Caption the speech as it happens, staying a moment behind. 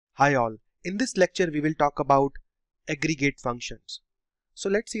Hi all, in this lecture we will talk about aggregate functions. So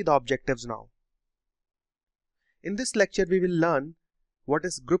let's see the objectives now. In this lecture we will learn what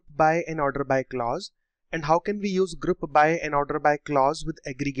is group by and order by clause and how can we use group by and order by clause with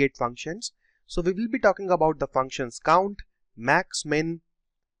aggregate functions. So we will be talking about the functions count, max, min,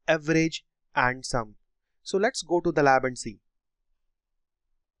 average and sum. So let's go to the lab and see.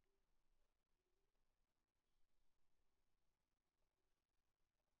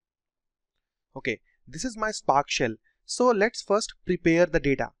 Okay, this is my Spark shell. So let's first prepare the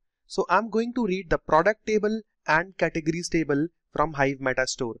data. So I'm going to read the product table and categories table from Hive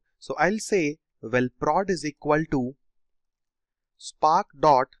Metastore. So I'll say, well, prod is equal to Spark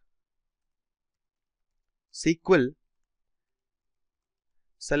dot Sql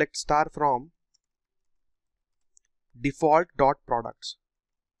select star from default dot products.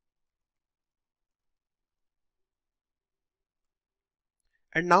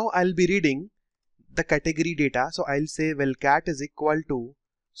 And now I'll be reading the category data. So I'll say, well, cat is equal to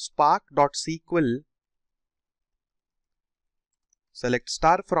spark.sql select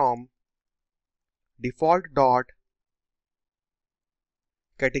star from default dot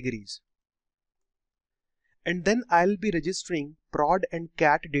categories. And then I'll be registering prod and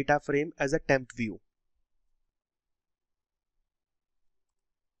cat data frame as a temp view.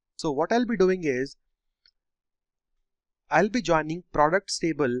 So what I'll be doing is I'll be joining products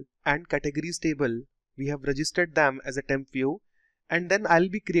table and categories table. We have registered them as a temp view, and then I'll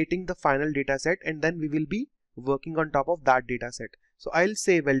be creating the final data set, and then we will be working on top of that data set. So I'll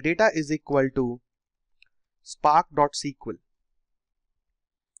say, well, data is equal to spark.sql,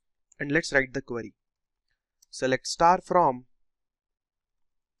 and let's write the query. Select star from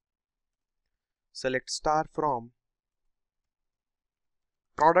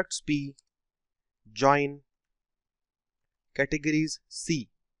products P join categories C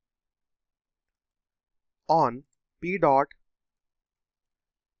on P dot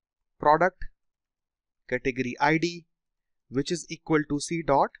product category ID, which is equal to C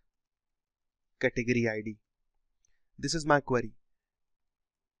dot category ID. This is my query.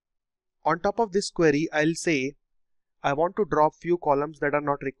 On top of this query, I'll say I want to drop few columns that are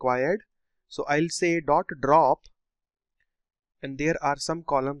not required. So I'll say dot drop, and there are some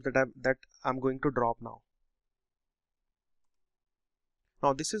columns that I'm going to drop now.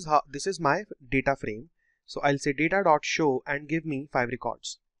 Now this is my data frame. So I'll say data.show and give me 5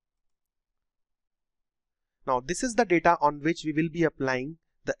 records. Now this is the data on which we will be applying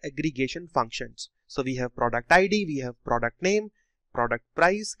the aggregation functions. So we have product ID, we have product name, product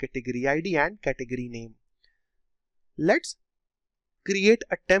price, category ID and category name. Let's create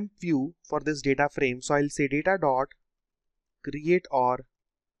a temp view for this data frame. So I'll say data.create or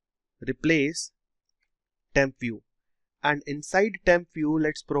replace temp view. And inside temp view,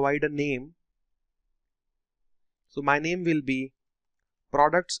 let's provide a name. So my name will be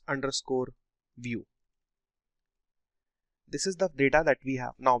products_view. This is the data that we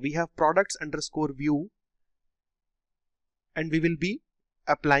have. Now we have products_view, and we will be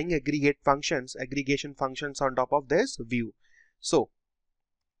applying aggregation functions on top of this view. So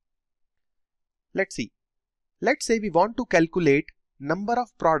let's see. Let's say we want to calculate number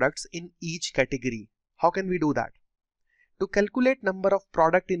of products in each category. How can we do that? To calculate number of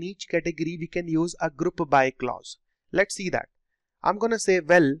product in each category, we can use a group by clause. Let's see that. I'm going to say,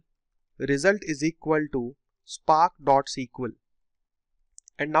 well, result is equal to spark.sql.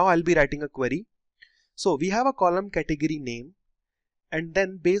 And now I'll be writing a query. So we have a column category name, and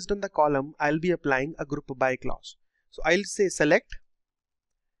then based on the column, I'll be applying a group by clause. So I'll say select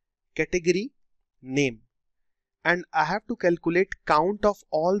category name, and I have to calculate count of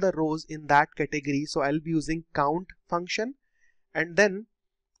all the rows in that category. So I'll be using count function, and then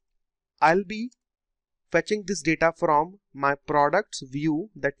I'll be fetching this data from my products view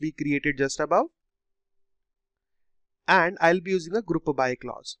that we created just above, and I'll be using a group by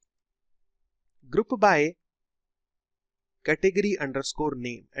clause. Group by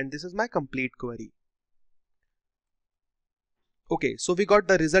category_name, and this is my complete query. Okay, so we got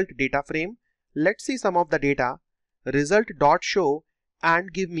the result data frame. Let's see some of the data. Result.show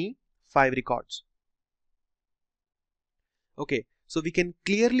and give me 5 records. Okay, so we can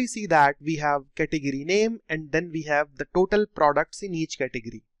clearly see that we have category name, and then we have the total products in each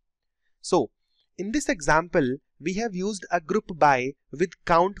category. So in this example, we have used a group by with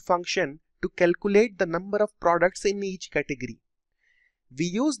count function to calculate the number of products in each category. We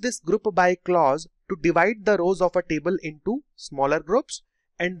use this group by clause to divide the rows of a table into smaller groups,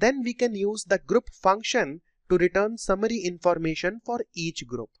 and then we can use the group function to return summary information for each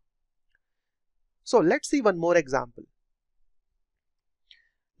group. So let's see one more example.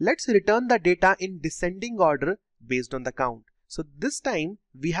 let's return the data in descending order based on the count. So this time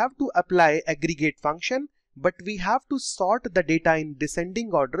we have to apply aggregate function, but we have to sort the data in descending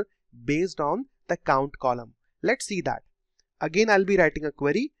order based on the count column. Let's see that. Again, I'll be writing a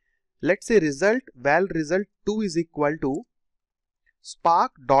query. Let's say result val result2 is equal to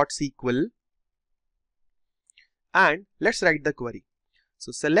spark.sql, and let's write the query.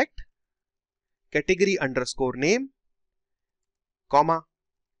 So select category underscore name, comma,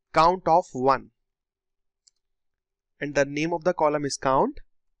 count of 1, and the name of the column is count,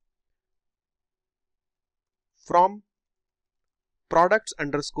 from products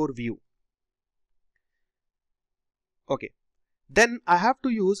underscore view. Okay, then I have to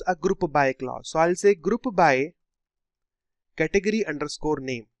use a group by clause. So I'll say group by category underscore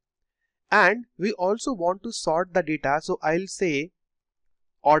name, and we also want to sort the data, so I'll say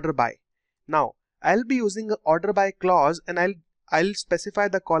order by. Now I'll be using an order by clause, and I'll specify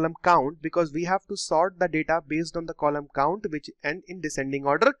the column count because we have to sort the data based on the column count which and in descending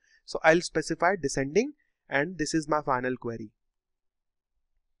order. So I'll specify descending, and this is my final query.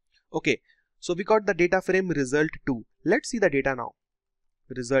 Okay, so we got the data frame result2. Let's see the data now.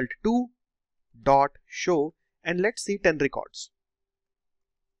 Result2 dot show, and let's see 10 records.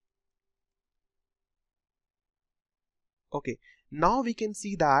 Okay, now we can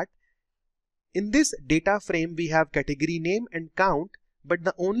see that in this data frame we have category name and count, but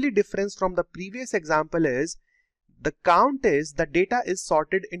the only difference from the previous example is the count is the data is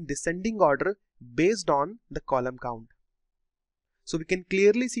sorted in descending order based on the column count. So we can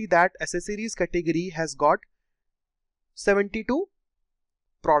clearly see that accessories category has got 72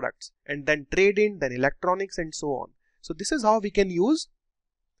 products, and then trade-in, then electronics, and so on. So this is how we can use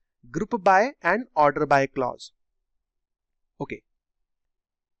group by and order by clause. Okay,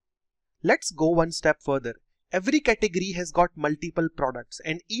 let's go one step further. Every category has got multiple products,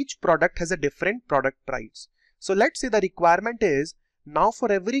 and each product has a different product price. So let's say the requirement is now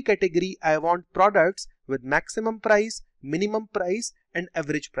for every category I want products with maximum price, minimum price, and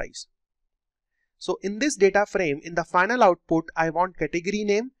average price. So in this data frame, in the final output, I want category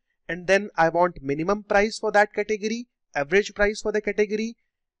name, and then I want minimum price for that category, average price for the category,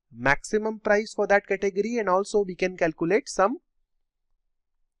 maximum price for that category, and also we can calculate sum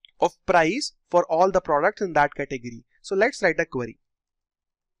of price for all the products in that category. So let's write a query.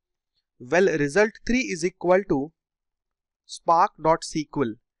 Well, result3 is equal to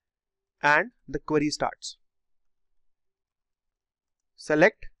spark.sql, and the query starts.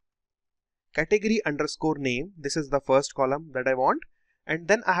 Select category underscore name, this is the first column that I want, and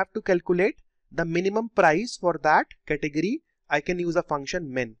then I have to calculate the minimum price for that category. I can use a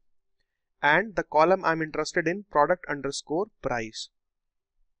function min, and the column I'm interested in product underscore price.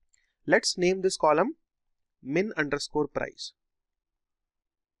 Let's name this column min underscore price.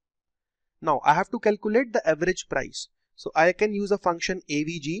 Now I have to calculate the average price, so I can use a function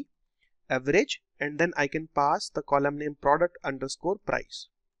AVG average, and then I can pass the column name product underscore price.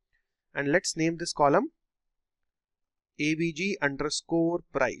 And let's name this column AVG underscore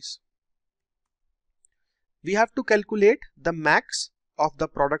price. We have to calculate the max of the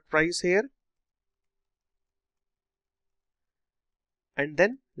product price here, and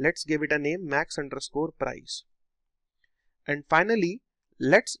then let's give it a name max underscore price. And finally,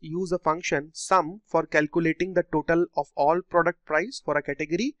 let's use a function sum for calculating the total of all product price for a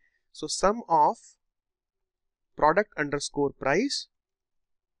category. So sum of product underscore price,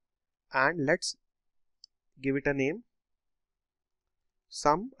 and let's give it a name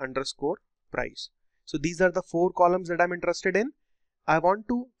sum underscore price. So these are the 4 columns that I'm interested in. I want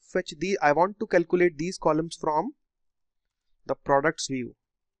to calculate these columns from the products view,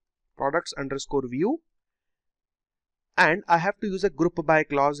 products underscore view, and I have to use a group by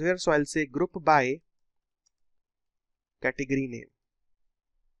clause here. So I'll say group by category name,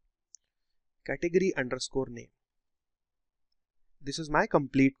 category underscore name. This is my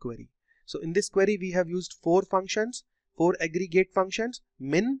complete query. So in this query we have used 4 functions, 4 aggregate functions: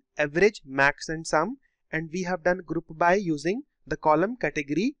 min, average, max, and sum, and we have done group by using the column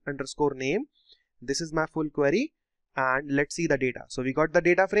category underscore name. This is my full query, and let's see the data. So we got the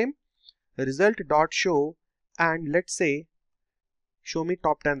data frame result dot show, and let's say show me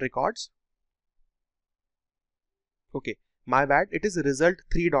top 10 records. Okay, my bad, it is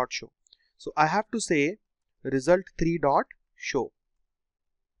result3 dot show. So I have to say result3 dot show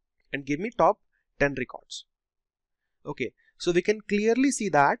and give me top 10 records. Okay, so we can clearly see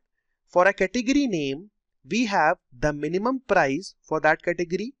that for a category name we have the minimum price for that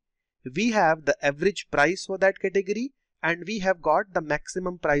category, we have the average price for that category, and we have got the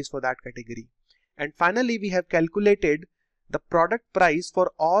maximum price for that category. And finally we have calculated the product price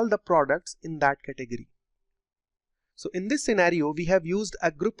for all the products in that category. So in this scenario, we have used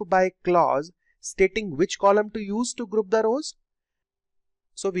a group by clause stating which column to use to group the rows.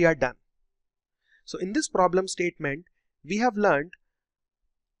 So we are done. So in this problem statement, we have learned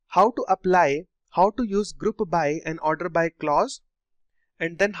how to use group by and order by clause,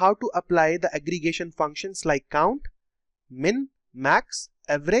 and then how to apply the aggregation functions like count, min, max,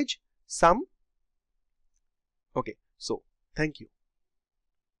 average, sum. Okay, so thank you.